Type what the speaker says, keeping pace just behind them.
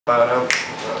I'm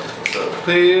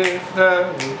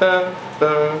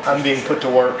being put to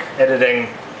work editing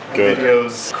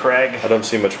videos. Craig. I don't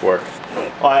see much work.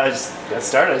 Well, I just got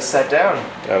started. I just sat down.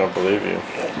 I don't believe you.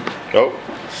 Oh,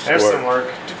 there's some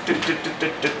work.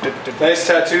 Nice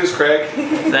tattoos, Craig.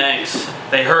 Thanks.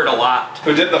 They hurt a lot.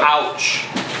 Who did them? Ouch.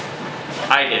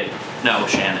 I did. No,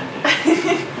 Shannon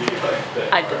did.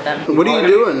 I did them. What are you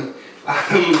doing?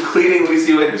 I'm cleaning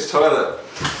Lucy Wader's toilet.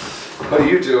 What are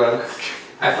you doing?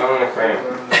 I found a clam.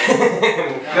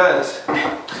 Good.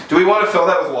 Do we want to fill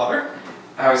that with water?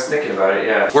 I was thinking about it,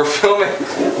 yeah. We're filming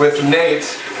with Nate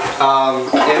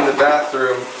in the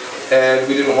bathroom, and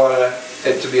we didn't want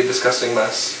it to be a disgusting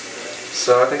mess.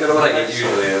 So I think it'll like it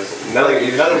usually is. Now that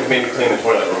we've made you clean the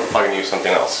toilet, we're probably gonna use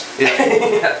something else. Yeah.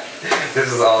 Yeah. This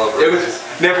is all over. It was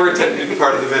never intended to be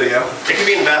part of the video. It could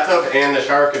be in the bathtub and the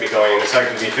shower could be going, and it's not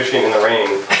going to be fishing in the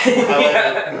rain.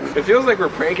 Yeah. It feels like we're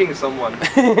pranking someone.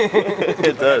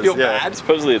 It does, I feel yeah. bad.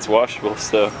 Supposedly it's washable,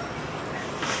 so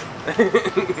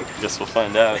guess we'll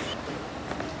find out.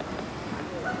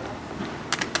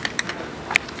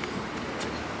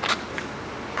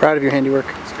 Proud of your handiwork.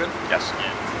 It's good? Yes.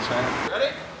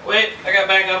 Ready? Wait, I got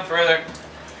back up further.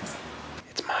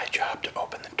 It's my job to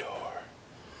open the door.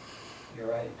 You're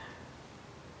right.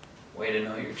 Way to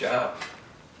know your job.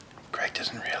 Greg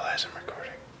doesn't realize I'm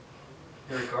recording.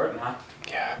 You're recording, huh?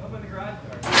 Yeah. Open the garage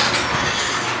door.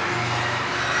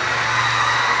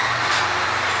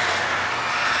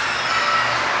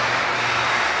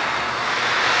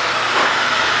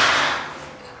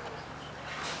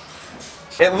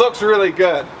 It looks really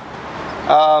good.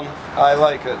 I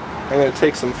like it. I'm gonna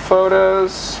take some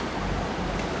photos.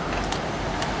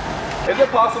 Is it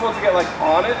possible to get like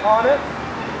on it? On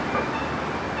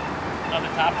the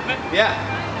top of it? Yeah.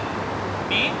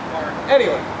 Me? Or?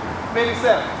 Anyway, maybe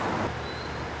Sam.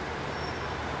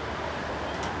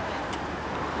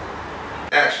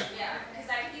 Action. Yeah, because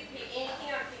I could do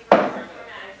anything on paper or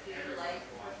format I could do like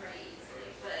pretty easily,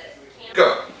 but can't.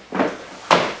 Go.